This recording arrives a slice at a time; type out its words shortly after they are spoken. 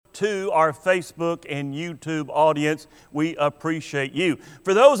to our Facebook and YouTube audience. We appreciate you.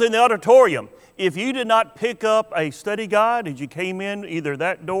 For those in the auditorium, if you did not pick up a study guide as you came in either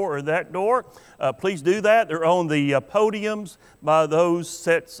that door or that door, please do that. They're on the podiums by those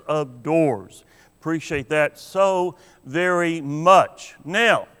sets of doors. Appreciate that so very much.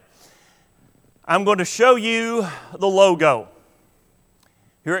 Now, I'm going to show you the logo.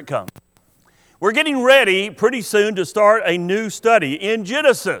 Here it comes. We're getting ready pretty soon to start a new study in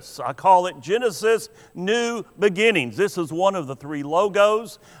Genesis. I call it Genesis New Beginnings. This is one of the three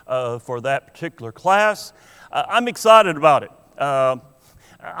logos for that particular class. I'm excited about it.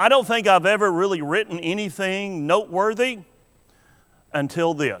 I don't think I've ever really written anything noteworthy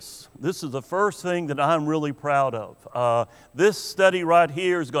until this. This is the first thing that I'm really proud of. This study right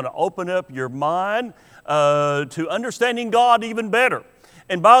here is going to open up your mind to understanding God even better.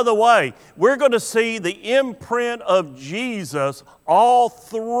 And by the way, we're going to see the imprint of Jesus all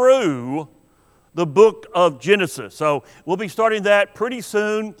through the book of Genesis. So we'll be starting that pretty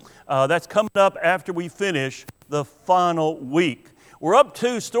soon. That's coming up after we finish the final week. We're up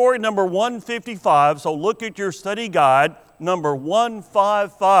to story number 155, so look at your study guide, number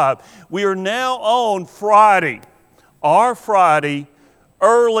 155. We are now on Friday, our Friday,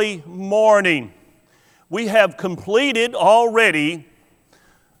 early morning. We have completed already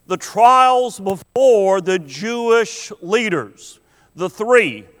the trials before the Jewish leaders. The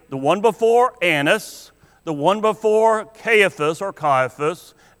three, the one before Annas, the one before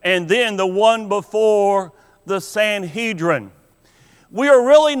Caiaphas, and then the one before the Sanhedrin. We are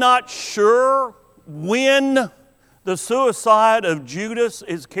really not sure when the suicide of Judas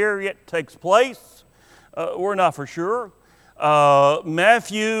Iscariot takes place. We're not for sure.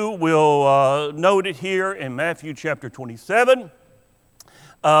 Matthew will note it here in Matthew chapter 27.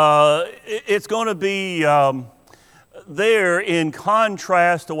 It's going to be there in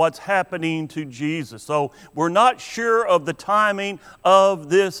contrast to what's happening to Jesus. So we're not sure of the timing of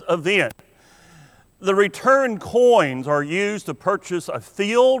this event. The return coins are used to purchase a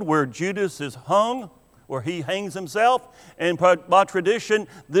field where Judas is hung, where he hangs himself. And by tradition,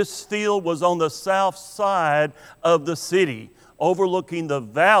 this field was on the south side of the city, overlooking the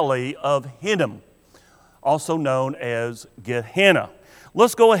valley of Hinnom, also known as Gehenna.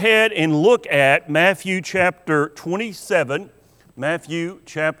 Let's go ahead and look at Matthew chapter 27. Matthew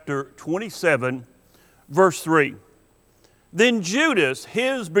chapter 27, verse 3. Then Judas,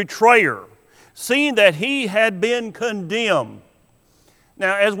 his betrayer, seeing that he had been condemned.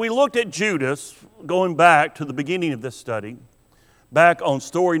 Now, as we looked at Judas, going back to the beginning of this study, back on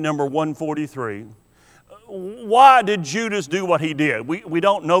story number 143, why did Judas do what he did? We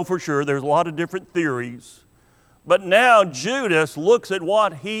don't know for sure. There's a lot of different theories. But now Judas looks at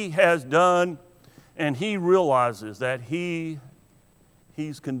what he has done and he realizes that he's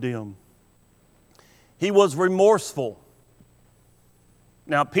condemned. He was remorseful.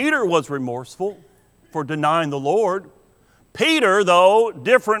 Now Peter was remorseful for denying the Lord. Peter, though,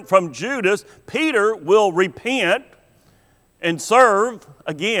 different from Judas, Peter will repent and serve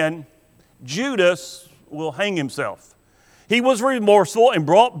again. Judas will hang himself. He was remorseful and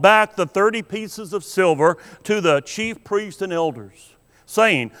brought back the 30 pieces of silver to the chief priests and elders,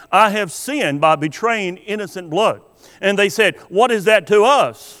 saying, I have sinned by betraying innocent blood. And they said, what is that to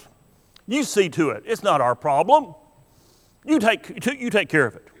us? You see to it. It's not our problem. You take care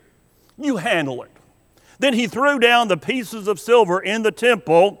of it. You handle it. Then he threw down the pieces of silver in the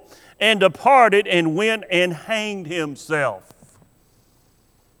temple and departed and went and hanged himself.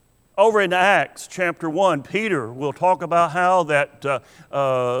 Over in Acts chapter 1, Peter will talk about how that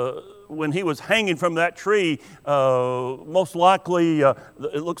when he was hanging from that tree, most likely it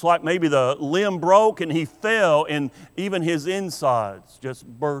looks like maybe the limb broke and he fell and even his insides just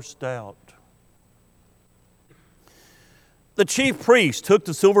burst out. The chief priest took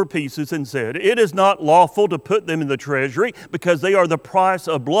the silver pieces and said, it is not lawful to put them in the treasury because they are the price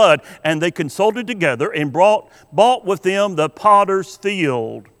of blood. And they consulted together and bought with them the potter's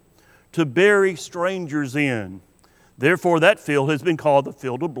field to bury strangers in. Therefore that field has been called the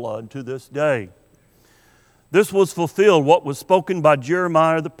field of blood to this day. This was fulfilled what was spoken by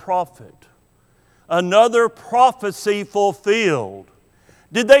Jeremiah the prophet. Another prophecy fulfilled.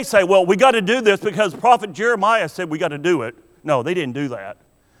 Did they say, well, we got to do this because prophet Jeremiah said we got to do it? No, they didn't do that.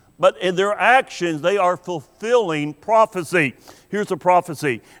 But in their actions, they are fulfilling prophecy. Here's the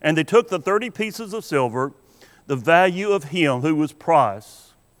prophecy. And they took the 30 pieces of silver, the value of him who was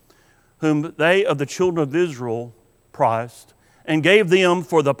priced, whom they of the children of Israel priced, and gave them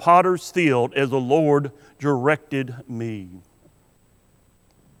for the potter's field as the Lord directed me.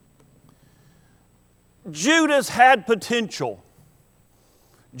 Judas had potential.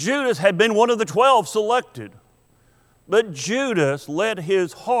 Judas had been one of the 12 selected, but Judas let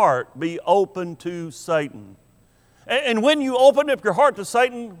his heart be open to Satan. And when you open up your heart to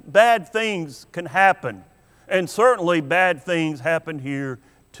Satan, bad things can happen. And certainly bad things happened here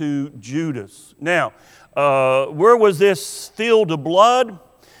to Judas. Now, where was this field of blood?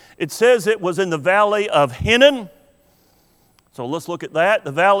 It says it was in the valley of Hinnom. So let's look at that.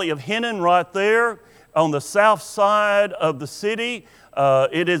 The valley of Hinnom right there on the south side of the city.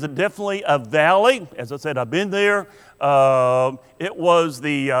 It is definitely a valley. As I said, I've been there. It was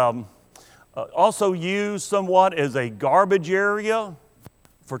also used somewhat as a garbage area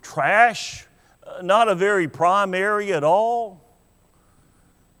for trash. Not a very prime area at all.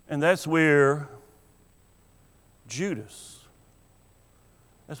 And that's where Judas,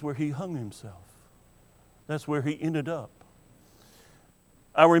 that's where he hung himself. That's where he ended up.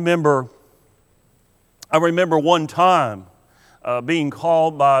 I remember one time being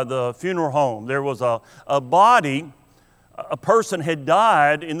called by the funeral home. There was a body, a person had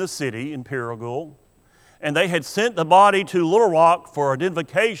died in the city in Paragould, and they had sent the body to Little Rock for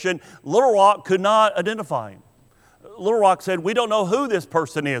identification. Little Rock could not identify him. Little Rock said, we don't know who this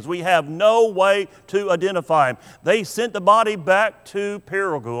person is. We have no way to identify him. They sent the body back to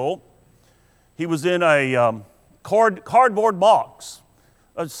Paragould. He was in a cardboard box,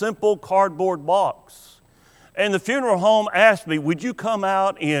 a simple cardboard box. And the funeral home asked me, would you come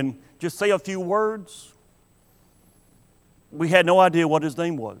out and just say a few words? We had no idea what his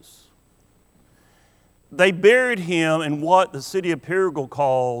name was. They buried him in what the city of Paragould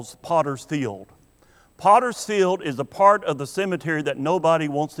calls Potter's Field. Potter's Field is a part of the cemetery that nobody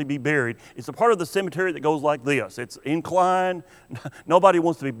wants to be buried. It's a part of the cemetery that goes like this. It's inclined. Nobody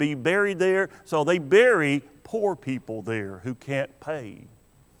wants to be buried there, so they bury poor people there who can't pay.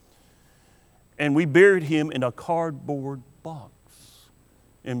 And we buried him in a cardboard box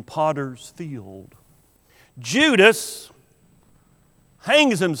in Potter's Field. Judas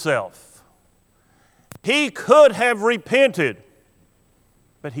hangs himself. He could have repented,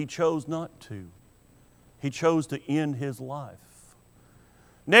 but he chose not to. He chose to end his life.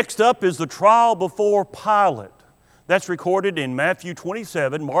 Next up is the trial before Pilate. That's recorded in Matthew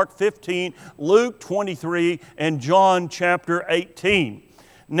 27, Mark 15, Luke 23, and John chapter 18.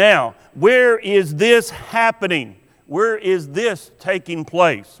 Now, where is this happening? Where is this taking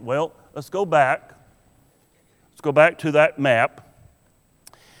place? Well, let's go back. Let's go back to that map.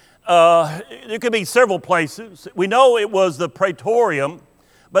 There could be several places. We know it was the Praetorium,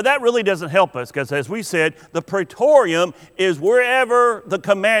 but that really doesn't help us because, as we said, the Praetorium is wherever the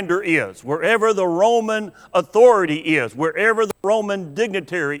commander is, wherever the Roman authority is, wherever the Roman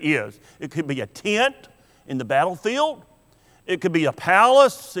dignitary is. It could be a tent in the battlefield. It could be a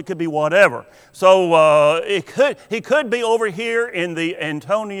palace. It could be whatever. So he could be over here in the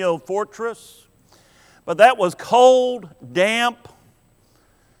Antonia Fortress, but that was cold, damp,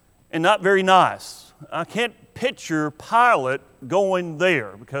 and not very nice. I can't picture Pilate going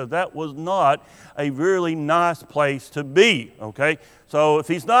there because that was not a really nice place to be, okay? So if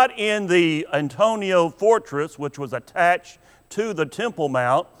he's not in the Antonia Fortress, which was attached to the Temple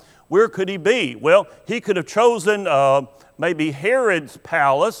Mount, where could he be? Well, he could have chosen maybe Herod's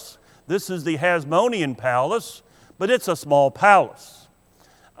palace. This is the Hasmonean palace, but it's a small palace.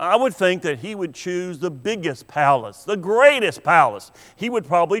 I would think that he would choose the biggest palace, the greatest palace. He would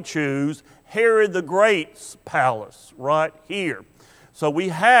probably choose Herod the Great's palace right here. So we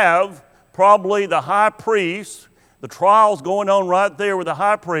have probably the high priest, the trials going on right there with the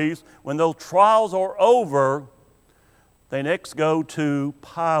high priest. When those trials are over, they next go to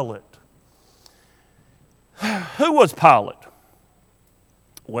Pilate. Who was Pilate?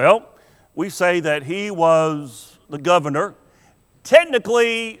 Well, we say that he was the governor.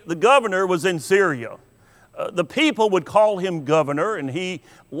 Technically, the governor was in Syria. The people would call him governor, and he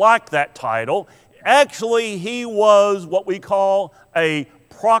liked that title. Actually, he was what we call a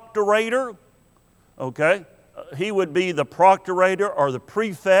procurator, okay? He would be the procurator or the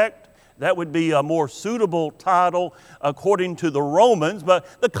prefect. That would be a more suitable title according to the Romans,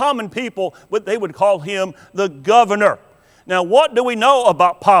 but the common people, they would call him the governor. Now, what do we know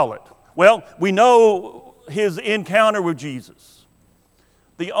about Pilate? Well, we know his encounter with Jesus.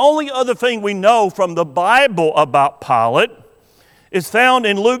 The only other thing we know from the Bible about Pilate is found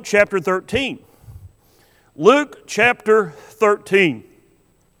in Luke chapter 13. Luke chapter 13.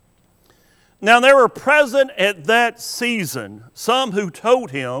 Now there were present at that season some who told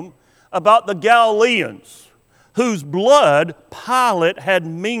him about the Galileans, whose blood Pilate had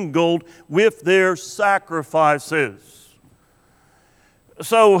mingled with their sacrifices.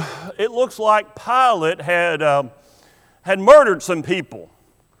 So it looks like Pilate had murdered some people.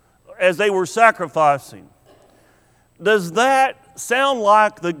 as they were sacrificing. Does that sound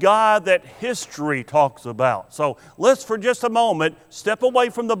like the guy that history talks about? So let's, for just a moment, step away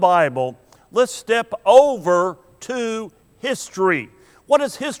from the Bible. Let's step over to history. What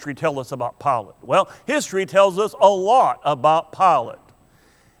does history tell us about Pilate? Well, history tells us a lot about Pilate.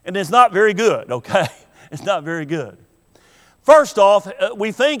 And it's not very good, okay? It's not very good. First off,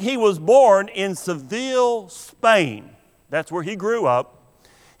 we think he was born in Seville, Spain. That's where he grew up.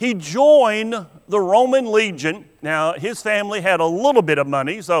 He joined the Roman Legion. Now, his family had a little bit of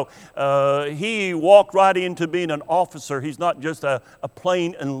money, so he walked right into being an officer. He's not just a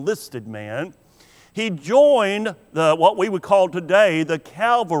plain enlisted man. He joined what we would call today the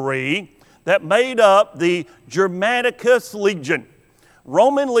cavalry that made up the Germanicus Legion.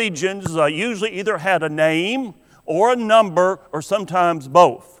 Roman legions usually either had a name or a number or sometimes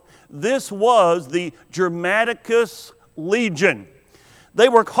both. This was the Germanicus Legion. They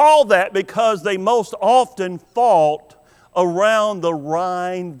were called that because they most often fought around the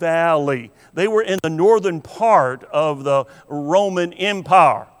Rhine Valley. They were in the northern part of the Roman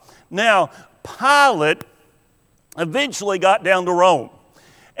Empire. Now, Pilate eventually got down to Rome.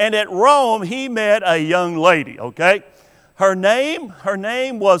 And at Rome, he met a young lady, okay? Her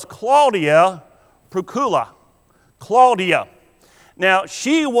name was Claudia Procula. Claudia. Now,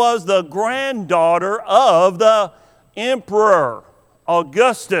 she was the granddaughter of the Emperor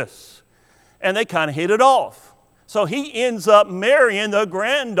Augustus. And they kind of hit it off. So he ends up marrying the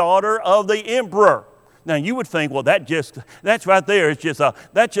granddaughter of the emperor. Now you would think, well, that's right there.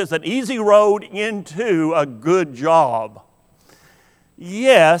 That's just an easy road into a good job.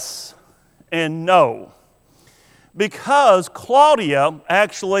 Yes and no. Because Claudia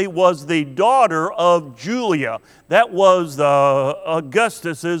actually was the daughter of Julia. That was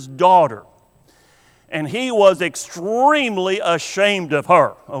Augustus's daughter. And he was extremely ashamed of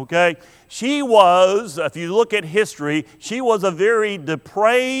her, okay? She was, if you look at history, she was a very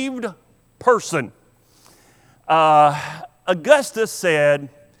depraved person. Augustus said,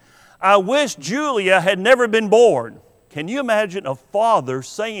 I wish Julia had never been born. Can you imagine a father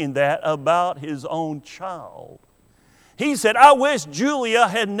saying that about his own child? He said, I wish Julia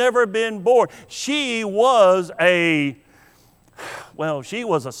had never been born. She was a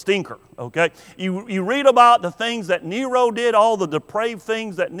stinker, okay? You read about the things that Nero did, all the depraved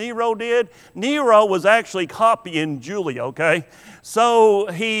things that Nero did. Nero was actually copying Julia, okay? So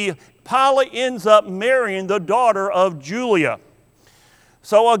Pilate ends up marrying the daughter of Julia.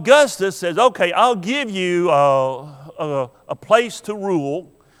 So Augustus says, okay, I'll give you a place to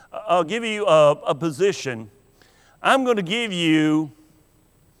rule. I'll give you a position. I'm going to give you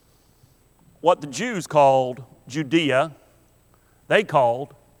what the Jews called Judea. They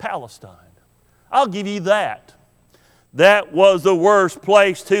called Palestine. I'll give you that. That was the worst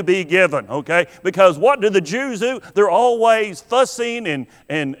place to be given, okay? Because what do the Jews do? They're always fussing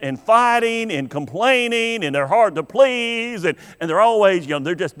and fighting and complaining, and they're hard to please, and they're always,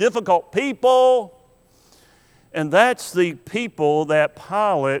 they're just difficult people. And that's the people that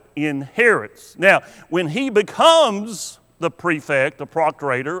Pilate inherits. Now, when he becomes the prefect, the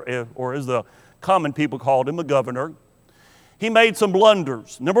procurator, or as the common people called him, a governor, he made some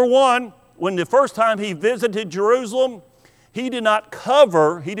blunders. Number one, when the first time he visited Jerusalem, he did not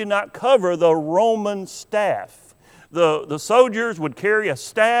cover the Roman staff. The soldiers would carry a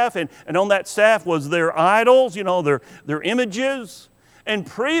staff, and on that staff was their idols, their images. And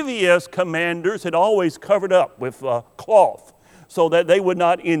previous commanders had always covered up with cloth so that they would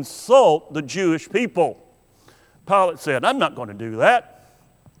not insult the Jewish people. Pilate said, I'm not going to do that.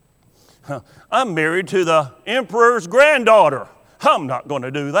 I'm married to the emperor's granddaughter. I'm not going to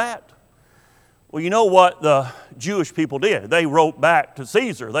do that. Well, you know what the Jewish people did? They wrote back to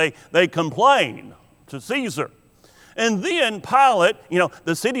Caesar. They complained to Caesar. And then Pilate,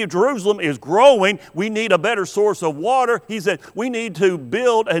 the city of Jerusalem is growing. We need a better source of water. He said, we need to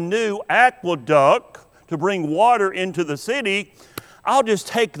build a new aqueduct to bring water into the city. I'll just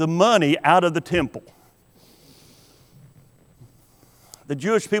take the money out of the temple. The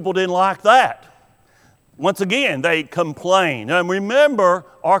Jewish people didn't like that. Once again, they complained. And remember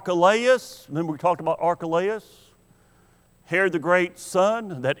Archelaus? Remember we talked about Archelaus? Herod the Great's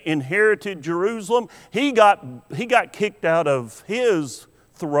son that inherited Jerusalem. He got kicked out of his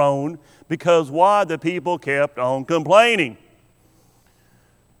throne because why? The people kept on complaining.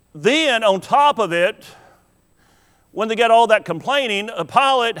 Then on top of it, when they got all that complaining,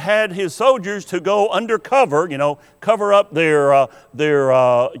 Pilate had his soldiers to go undercover, cover up their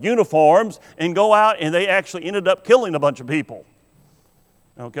uniforms and go out, and they actually ended up killing a bunch of people.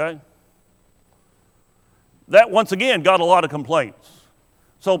 Okay? That once again got a lot of complaints.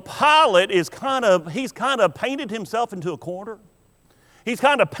 So Pilate he's kind of painted himself into a corner. He's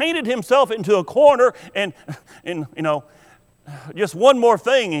kind of painted himself into a corner, and just one more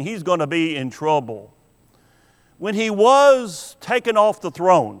thing and he's going to be in trouble. When he was taken off the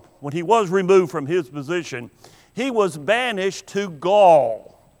throne, when he was removed from his position, he was banished to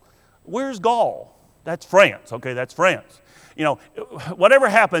Gaul. Where's Gaul? That's France. Okay, that's France. Whatever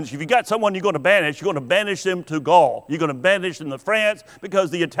happens, if you got someone you're going to banish them to Gaul. You're going to banish them to France because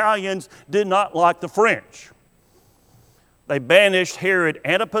the Italians did not like the French. They banished Herod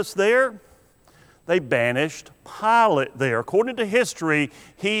Antipas there. They banished Pilate there. According to history,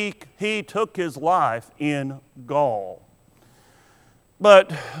 he took his life in Gaul.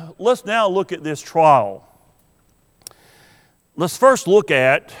 But let's now look at this trial. Let's first look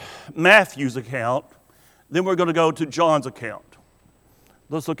at Matthew's account. Then we're going to go to John's account.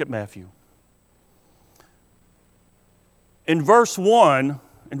 Let's look at Matthew. In verse 1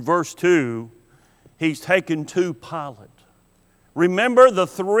 and verse 2, he's taken to Pilate. Remember the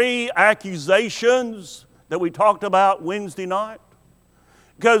 3 accusations that we talked about Wednesday night?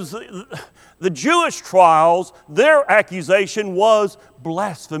 Because the Jewish trials, their accusation was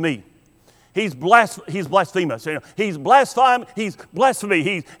blasphemy. He's blasphemous. He's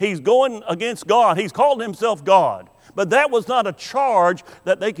blasphemy. He's going against God. He's called himself God. But that was not a charge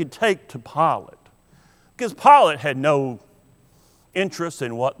that they could take to Pilate. Because Pilate had no interest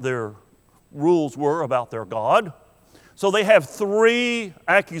in what their rules were about their God. So they have 3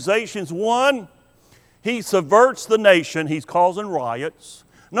 accusations. 1, he subverts the nation. He's causing riots.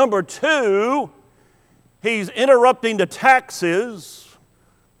 Number 2, he's interrupting the taxes,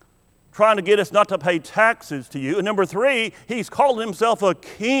 trying to get us not to pay taxes to you. And number 3, he's called himself a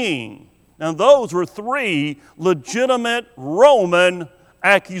king. Now those were 3 legitimate Roman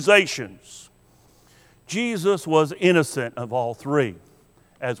accusations. Jesus was innocent of all 3,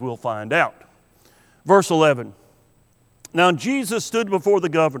 as we'll find out. Verse 11. Now Jesus stood before the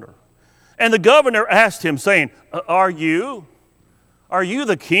governor, and the governor asked him, saying, Are you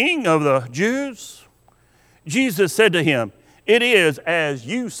the king of the Jews? Jesus said to him, It is as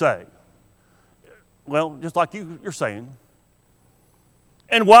you say. Well, just like you're saying.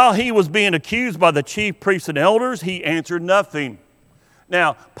 And while he was being accused by the chief priests and elders, he answered nothing.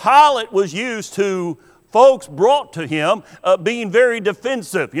 Now, Pilate was used to folks brought to him being very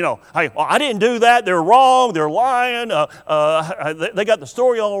defensive. Hey, well, I didn't do that. They're wrong. They're lying. They got the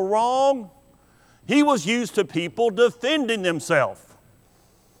story all wrong. He was used to people defending themselves.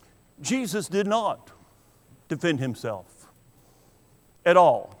 Jesus did not defend himself at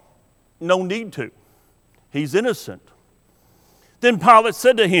all. No need to. He's innocent. Then Pilate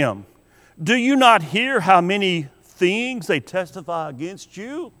said to him, Do you not hear how many things they testify against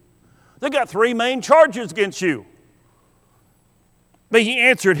you? They got 3 main charges against you. But he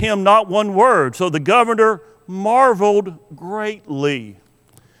answered him not one word. So the governor marveled greatly.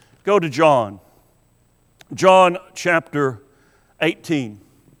 Go to John. John chapter 18.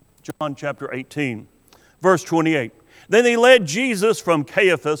 John chapter 18, verse 28. Then they led Jesus from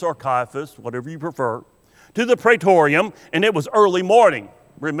Caiaphas, whatever you prefer, to the praetorium, and it was early morning.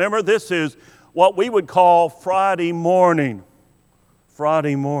 Remember, this is what we would call Friday morning.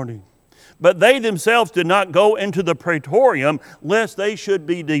 Friday morning. But they themselves did not go into the praetorium, lest they should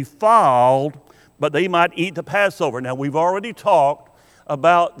be defiled, but they might eat the Passover. Now, we've already talked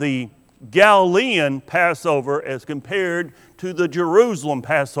about the Galilean Passover as compared to the Jerusalem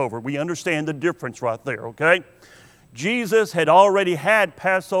Passover. We understand the difference right there, okay? Jesus had already had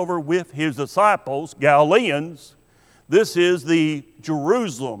Passover with his disciples, Galileans. This is the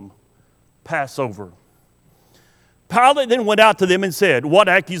Jerusalem Passover. Pilate then went out to them and said, What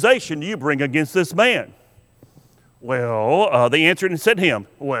accusation do you bring against this man? Well, they answered and said to him,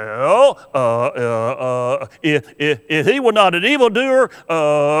 Well, if he were not an evildoer,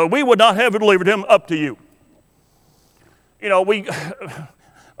 we would not have delivered him up to you. If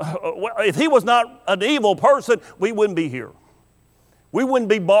he was not an evil person, we wouldn't be here. We wouldn't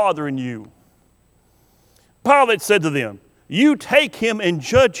be bothering you. Pilate said to them, You take him and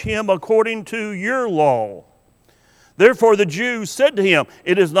judge him according to your law. Therefore the Jews said to him,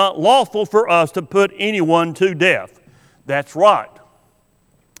 It is not lawful for us to put anyone to death. That's right.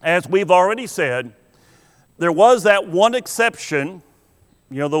 As we've already said, there was that one exception,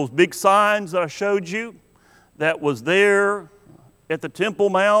 those big signs that I showed you, that was there at the Temple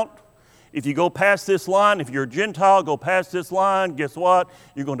Mount. If you go past this line, if you're a Gentile, go past this line, guess what?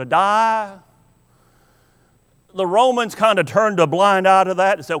 You're going to die. The Romans kind of turned a blind eye to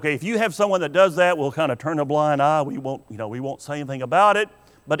that and said, okay, if you have someone that does that, we'll kind of turn a blind eye. We won't say anything about it.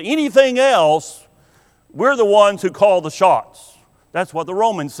 But anything else, we're the ones who call the shots. That's what the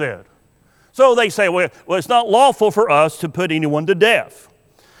Romans said. So they say, well, it's not lawful for us to put anyone to death,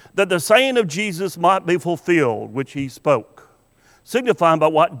 that the saying of Jesus might be fulfilled, which he spoke, signifying by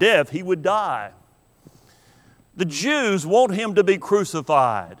what death he would die. The Jews want him to be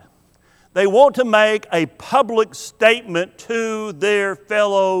crucified. They want to make a public statement to their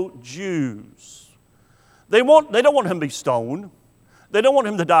fellow Jews. They don't want him to be stoned. They don't want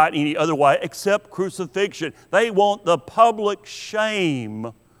him to die any other way except crucifixion. They want the public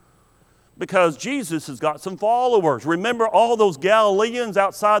shame because Jesus has got some followers. Remember all those Galileans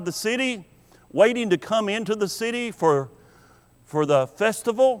outside the city waiting to come into the city for the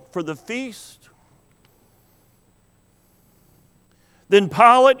festival, for the feast? Then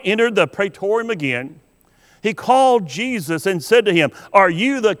Pilate entered the praetorium again. He called Jesus and said to him, "Are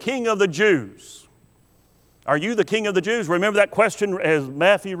you the king of the Jews?" Are you the king of the Jews? Remember that question as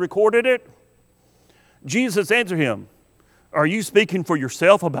Matthew recorded it? Jesus answered him, "Are you speaking for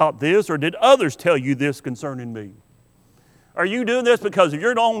yourself about this, or did others tell you this concerning me? Are you doing this because of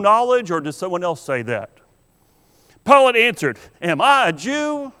your own knowledge, or did someone else say that?" Pilate answered, "Am I a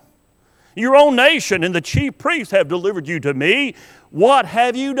Jew? Your own nation and the chief priests have delivered you to me. What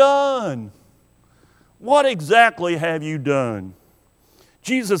have you done?" What exactly have you done?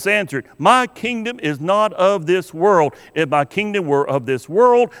 Jesus answered, "My kingdom is not of this world. If my kingdom were of this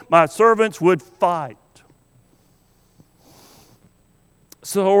world, my servants would fight,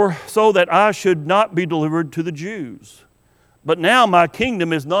 so that I should not be delivered to the Jews. But now my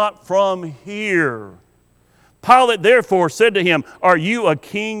kingdom is not from here." Pilate therefore said to him, "Are you a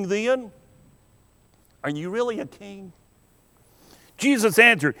king then? Are you really a king?" Jesus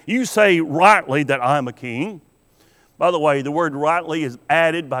answered, "You say rightly that I am a king." By the way, the word rightly is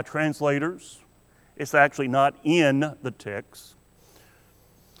added by translators. It's actually not in the text.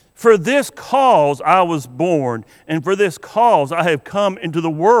 "For this cause I was born, and for this cause I have come into the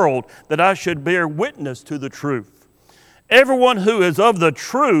world, that I should bear witness to the truth. Everyone who is of the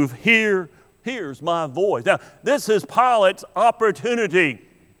truth hears my voice." Now, this is Pilate's opportunity.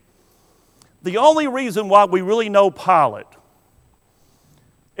 The only reason why we really know Pilate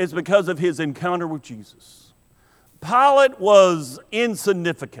is because of his encounter with Jesus. Pilate was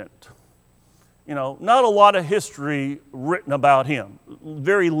insignificant. Not a lot of history written about him,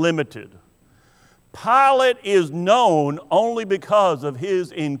 very limited. Pilate is known only because of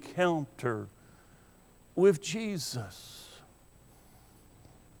his encounter with Jesus.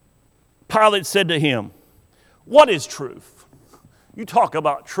 Pilate said to him, "What is truth?" You talk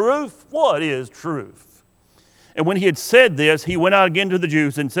about truth. What is truth? And when he had said this, he went out again to the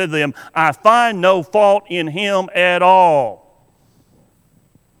Jews and said to them, "I find no fault in him at all."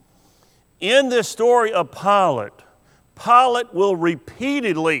 In this story of Pilate, Pilate will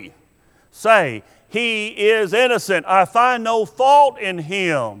repeatedly say, "He is innocent. I find no fault in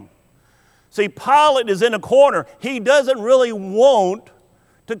him." See, Pilate is in a corner. He doesn't really want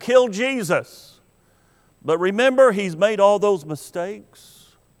to kill Jesus. But remember, he's made all those mistakes.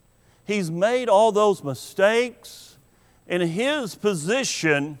 He's made all those mistakes, and his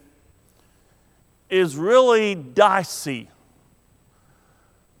position is really dicey.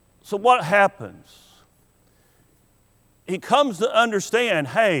 So what happens? He comes to understand,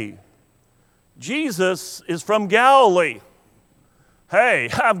 hey, Jesus is from Galilee. Hey,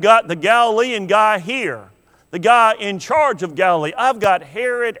 I've got the Galilean guy here, the guy in charge of Galilee. I've got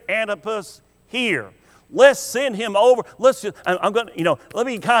Herod Antipas here. Let's send him over. Let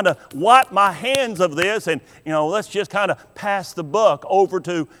me kind of wipe my hands of this and, let's just kind of pass the buck over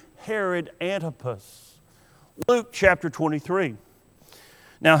to Herod Antipas. Luke chapter 23.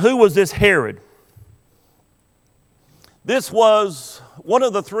 Now, who was this Herod? This was one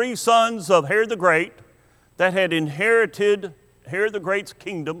of the three sons of Herod the Great that had inherited Herod the Great's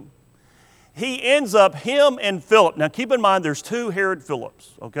kingdom. He ends up, him and Philip. Now, keep in mind, there's two Herod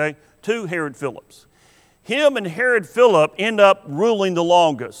Philips, okay? Two Herod Philips. Him and Herod Philip end up ruling the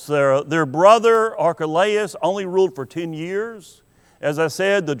longest. Their brother Archelaus only ruled for 10 years. As I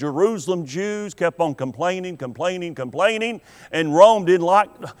said, the Jerusalem Jews kept on complaining, and Rome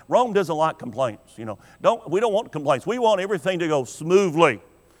doesn't like complaints. We don't want complaints. We want everything to go smoothly.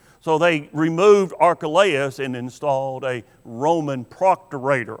 So they removed Archelaus and installed a Roman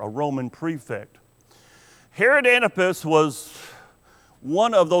procurator, a Roman prefect. Herod Antipas was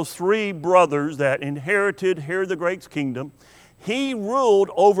one of those three brothers that inherited Herod the Great's kingdom. He ruled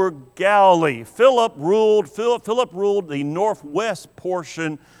over Galilee. Philip ruled the northeast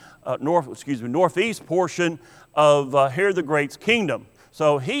portion of Herod the Great's kingdom.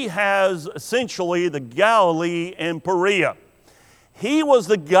 So he has essentially the Galilee and Perea. He was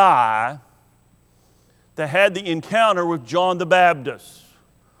the guy that had the encounter with John the Baptist.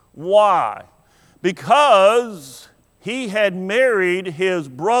 Why? Because he had married his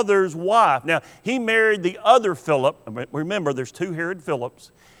brother's wife. Now, he married the other Philip. Remember, there's two Herod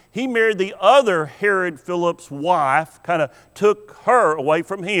Philips. He married the other Herod Philip's wife, kind of took her away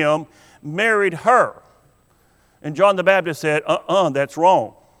from him, married her. And John the Baptist said, that's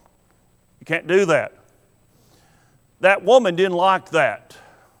wrong. You can't do that. That woman didn't like that.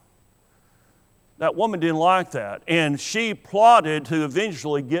 That woman didn't like that. And she plotted to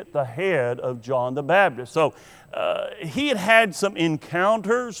eventually get the head of John the Baptist. So he had had some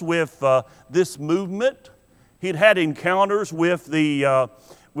encounters with this movement. He had had encounters with the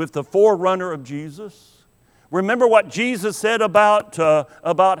forerunner of Jesus. Remember what Jesus said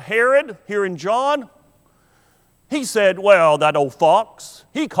about Herod here in John? He said, well, that old fox.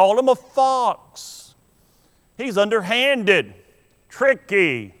 He called him a fox. He's underhanded,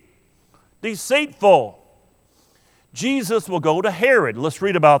 tricky, deceitful. Jesus will go to Herod. Let's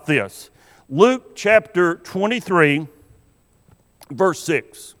read about this. Luke chapter 23, verse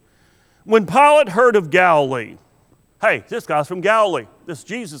 6. When Pilate heard of Galilee, hey, this guy's from Galilee. This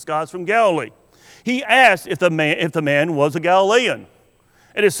Jesus guy's from Galilee. He asked if the man was a Galilean.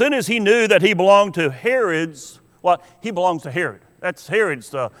 And as soon as he knew that he belonged to he belongs to Herod. That's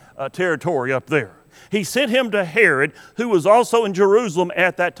Herod's territory up there. He sent him to Herod, who was also in Jerusalem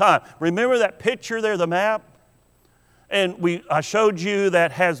at that time. Remember that picture there, the map? And I showed you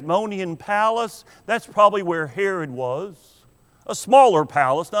that Hasmonean palace. That's probably where Herod was. A smaller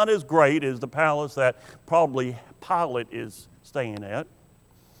palace, not as great as the palace that probably Pilate is staying at.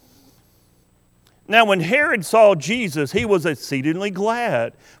 Now, when Herod saw Jesus, he was exceedingly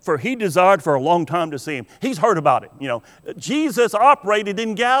glad, for he desired for a long time to see him. He's heard about it. You know, Jesus operated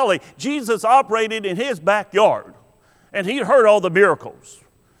in Galilee. Jesus operated in his backyard, and he'd heard all the miracles.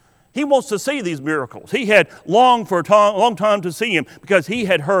 He wants to see these miracles. He had longed for a long time to see him because he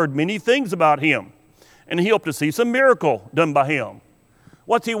had heard many things about him, and he hoped to see some miracle done by him.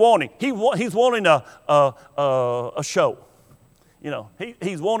 What's he wanting? He's wanting a show. You know,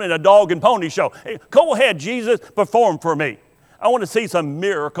 he's wanting a dog and pony show. Hey, go ahead, Jesus, perform for me. I want to see some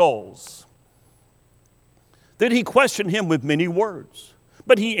miracles. Then he questioned him with many words,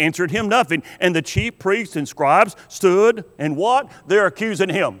 but he answered him nothing. And the chief priests and scribes stood, and what? They're accusing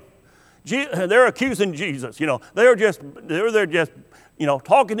him. They're accusing Jesus. You know, they're just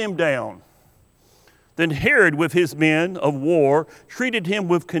talking him down. Then Herod, with his men of war, treated him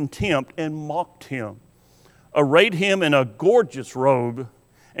with contempt and mocked him, arrayed him in a gorgeous robe,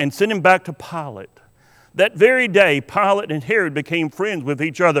 and sent him back to Pilate. That very day, Pilate and Herod became friends with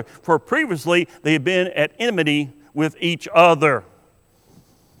each other, for previously they had been at enmity with each other.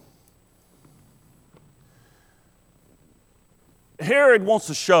 Herod wants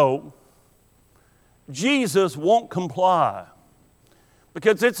to show Jesus won't comply,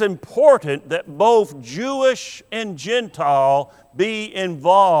 because it's important that both Jewish and Gentile be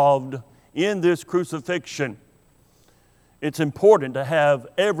involved in this crucifixion. It's important to have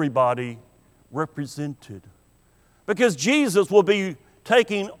everybody represented, because Jesus will be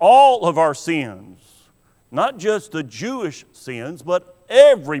taking all of our sins, not just the Jewish sins, but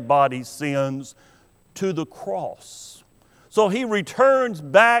everybody's sins, to the cross. So he returns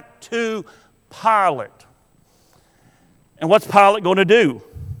back to Pilate. And what's Pilate going to do?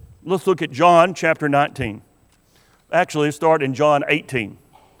 Let's look at John chapter 19. Actually, let's start in John 18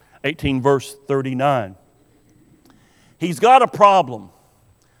 verse 39. He's got a problem.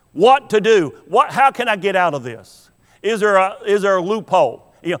 What to do? How can I get out of this? Is there a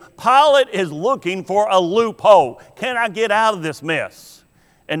loophole? You know, Pilate is looking for a loophole. Can I get out of this mess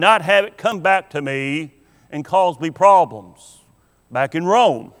and not have it come back to me and cause me problems back in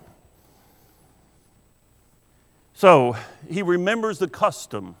Rome? So he remembers the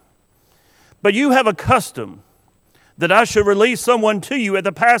custom. But you have a custom that I should release someone to you at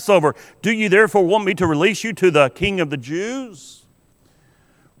the Passover. Do you therefore want me to release you to the King of the Jews?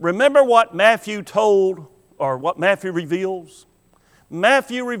 Remember what Matthew told, or what Matthew reveals?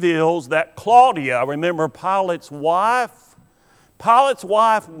 Matthew reveals that Claudia, remember Pilate's wife? Pilate's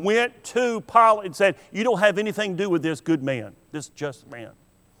wife went to Pilate and said, you don't have anything to do with this good man, this just man.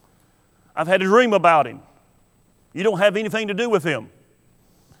 I've had a dream about him. You don't have anything to do with him.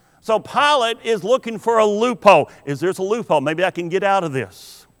 So Pilate is looking for a loophole. Is there a loophole? Maybe I can get out of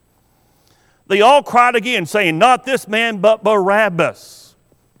this. They all cried again, saying, not this man, but Barabbas.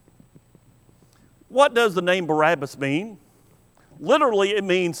 What does the name Barabbas mean? Literally, it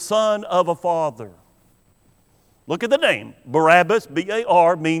means son of a father. Look at the name. Barabbas,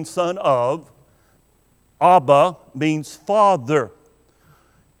 B-A-R, means son of. Abba means father.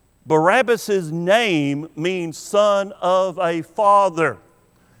 Barabbas' name means son of a father.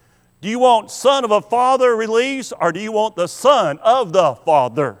 Do you want son of a father release, or do you want the son of the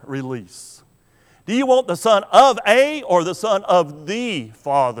father release? Do you want the son of a or the son of the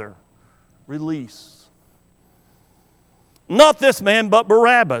father release? Not this man, but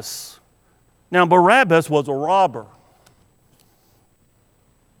Barabbas. Now, Barabbas was a robber.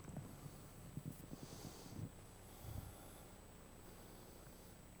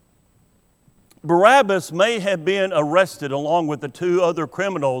 Barabbas may have been arrested along with the two other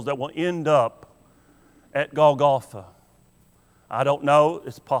criminals that will end up at Golgotha. I don't know,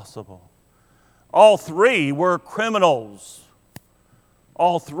 it's possible. All three were criminals.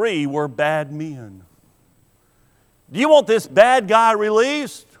 All three were bad men. Do you want this bad guy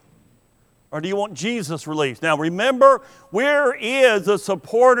released? Or do you want Jesus released? Now remember, where is the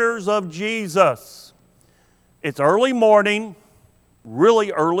supporters of Jesus? It's early morning,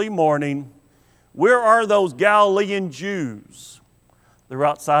 really early morning. Where are those Galilean Jews? They're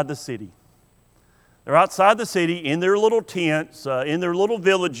outside the city. They're outside the city in their little tents, in their little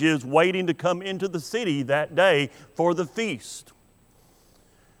villages, waiting to come into the city that day for the feast.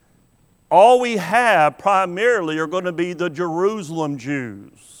 All we have primarily are going to be the Jerusalem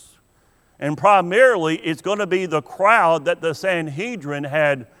Jews. And primarily it's going to be the crowd that the Sanhedrin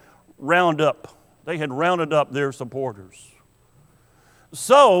had rounded up. They had rounded up their supporters.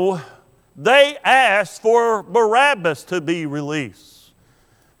 So they asked for Barabbas to be released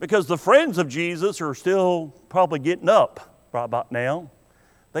because the friends of Jesus are still probably getting up right about now.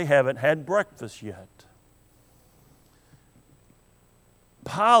 They haven't had breakfast yet.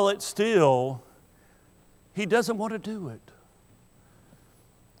 Pilate still, he doesn't want to do it.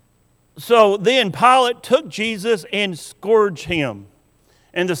 So then Pilate took Jesus and scourged him.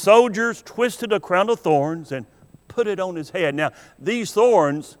 And the soldiers twisted a crown of thorns and put it on his head. Now, these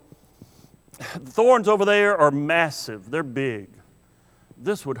thorns over there are massive. They're big.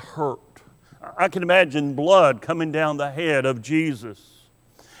 This would hurt. I can imagine blood coming down the head of Jesus.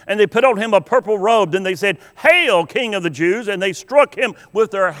 And they put on him a purple robe. Then they said, "Hail, King of the Jews!" And they struck him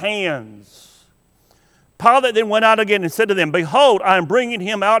with their hands. Pilate then went out again and said to them, "Behold, I am bringing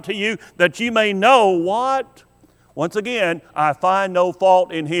him out to you that you may know what?" Once again, I find no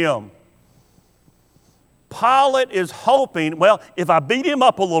fault in him. Pilate is hoping, well, if I beat him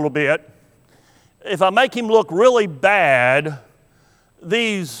up a little bit, if I make him look really bad,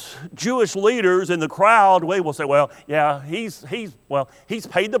 these Jewish leaders in the crowd will say, well, yeah, he's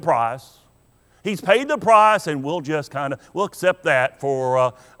paid the price. He's paid the price, and we'll accept that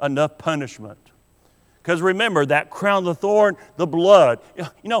for enough punishment. Because remember, that crown of thorn, the blood.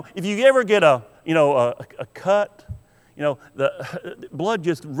 If you ever get a cut, the blood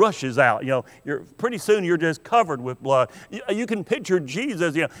just rushes out. Pretty soon you're just covered with blood. You can picture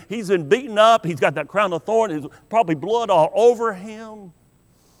Jesus. He's been beaten up. He's got that crown of thorn. There's probably blood all over him.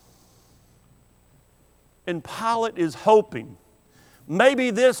 And Pilate is hoping maybe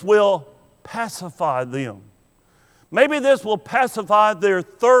this will pacify them. Maybe this will pacify their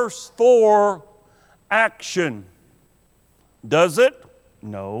thirst for action. Does it?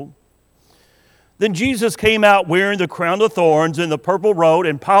 No. Then Jesus came out wearing the crown of thorns and the purple robe,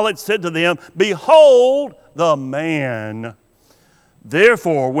 and Pilate said to them, "Behold the man."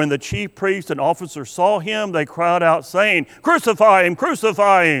 Therefore, when the chief priests and officers saw him, they cried out, saying, "Crucify him,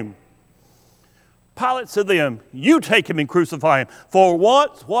 crucify him." Pilate said to them, "You take him and crucify him. For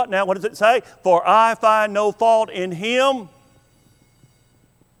once," what now? What does it say? "For I find no fault in him."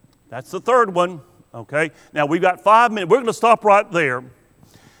 That's the third one. Okay, now we've got 5 minutes. We're going to stop right there.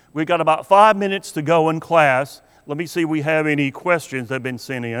 We've got about 5 minutes to go in class. Let me see if we have any questions that have been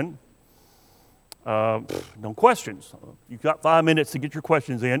sent in. No questions. You've got 5 minutes to get your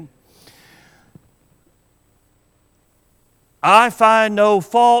questions in. I find no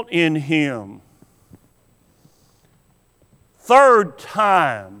fault in him. Third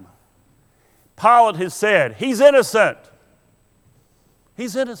time, Pilate has said, he's innocent.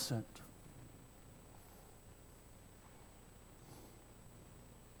 He's innocent.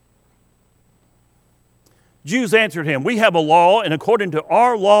 Jews answered him, "We have a law, and according to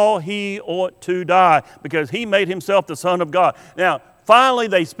our law, he ought to die, because he made himself the Son of God." Now, finally,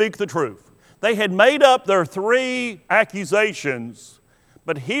 they speak the truth. They had made up their 3 accusations,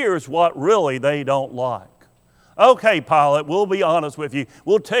 but here's what really they don't like. Okay, Pilate, we'll be honest with you.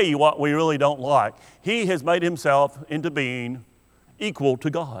 We'll tell you what we really don't like. He has made himself into being equal to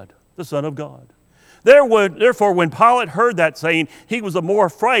God, the Son of God. Therefore, when Pilate heard that saying, he was the more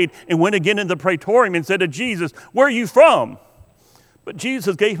afraid and went again into the praetorium and said to Jesus, "Where are you from?" But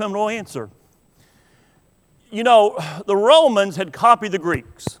Jesus gave him no answer. The Romans had copied the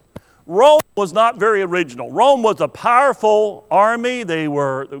Greeks. Rome was not very original. Rome was a powerful army. They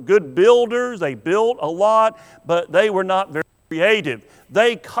were good builders. They built a lot, but they were not very creative.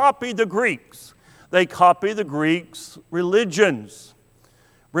 They copied the Greeks. They copied the Greeks' religions.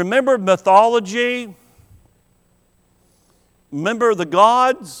 Remember mythology? Remember the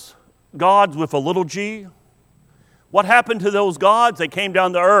gods? Gods with a little g? What happened to those gods? They came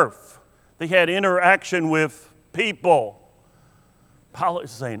down to earth. They had interaction with people. Pilate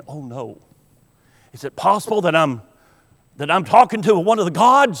is saying, oh no, is it possible that I'm talking to one of the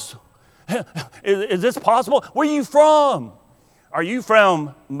gods? Is this possible? Where are you from? Are you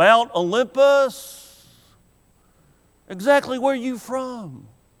from Mount Olympus? Exactly where are you from?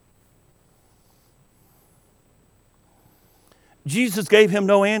 Jesus gave him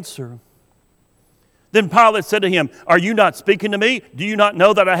no answer. Then Pilate said to him, are you not speaking to me? Do you not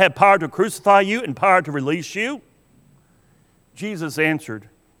know that I have power to crucify you and power to release you? Jesus answered,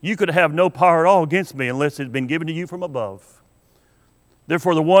 you could have no power at all against me unless it had been given to you from above.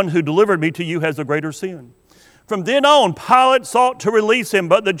 Therefore, the one who delivered me to you has a greater sin. From then on, Pilate sought to release him,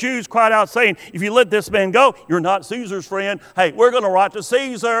 but the Jews cried out, saying, if you let this man go, you're not Caesar's friend. Hey, we're going to write to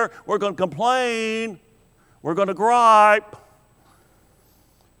Caesar. We're going to complain. We're going to gripe.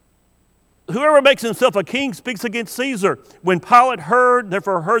 Whoever makes himself a king speaks against Caesar. When Pilate heard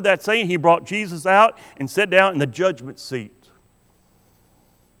that saying, he brought Jesus out and sat down in the judgment seat,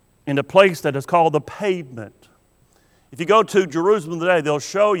 in a place that is called the Pavement. If you go to Jerusalem today, they'll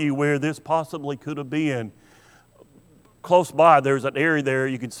show you where this possibly could have been. Close by, there's an area there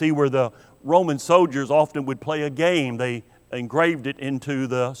you can see where the Roman soldiers often would play a game. They engraved it into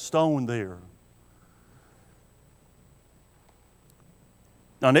the stone there.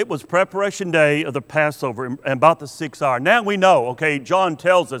 And it was preparation day of the Passover, and about the 6th hour. Now we know, okay, John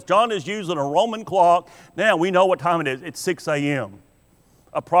tells us. John is using a Roman clock. Now we know what time it is. It's 6 a.m.,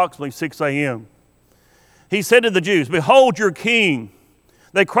 approximately 6 a.m. He said to the Jews, behold your king.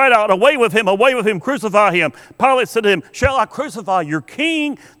 They cried out, away with him, crucify him. Pilate said to him, shall I crucify your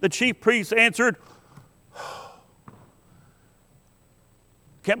king? The chief priests answered,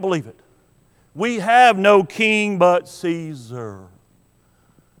 can't believe it. We have no king but Caesar.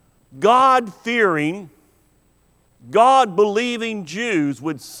 God-fearing, God-believing Jews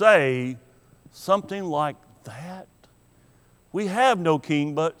would say something like that. We have no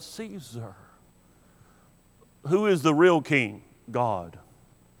king but Caesar. Who is the real king? God.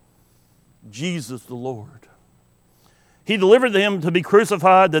 Jesus the Lord. He delivered them to be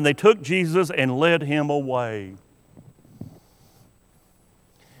crucified, then they took Jesus and led him away.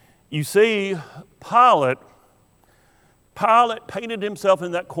 You see, Pilate painted himself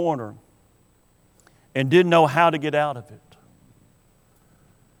in that corner and didn't know how to get out of it.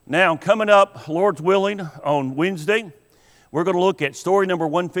 Now, coming up, Lord's willing, on Wednesday, we're going to look at story number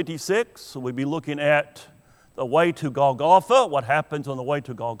 156. So we'll be looking at the way to Golgotha, what happens on the way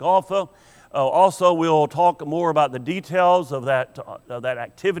to Golgotha. Also, we'll talk more about the details of that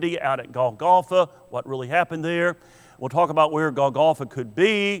activity out at Golgotha, what really happened there. We'll talk about where Golgotha could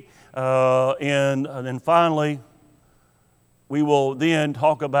be. And then finally, we will then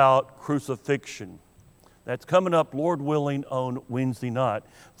talk about crucifixion. That's coming up, Lord willing, on Wednesday night.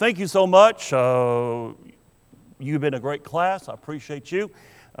 Thank you so much. You've been a great class. I appreciate you.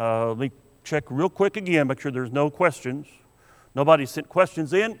 Let me check real quick again, make sure there's no questions. Nobody sent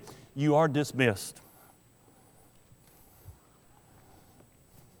questions in. You are dismissed.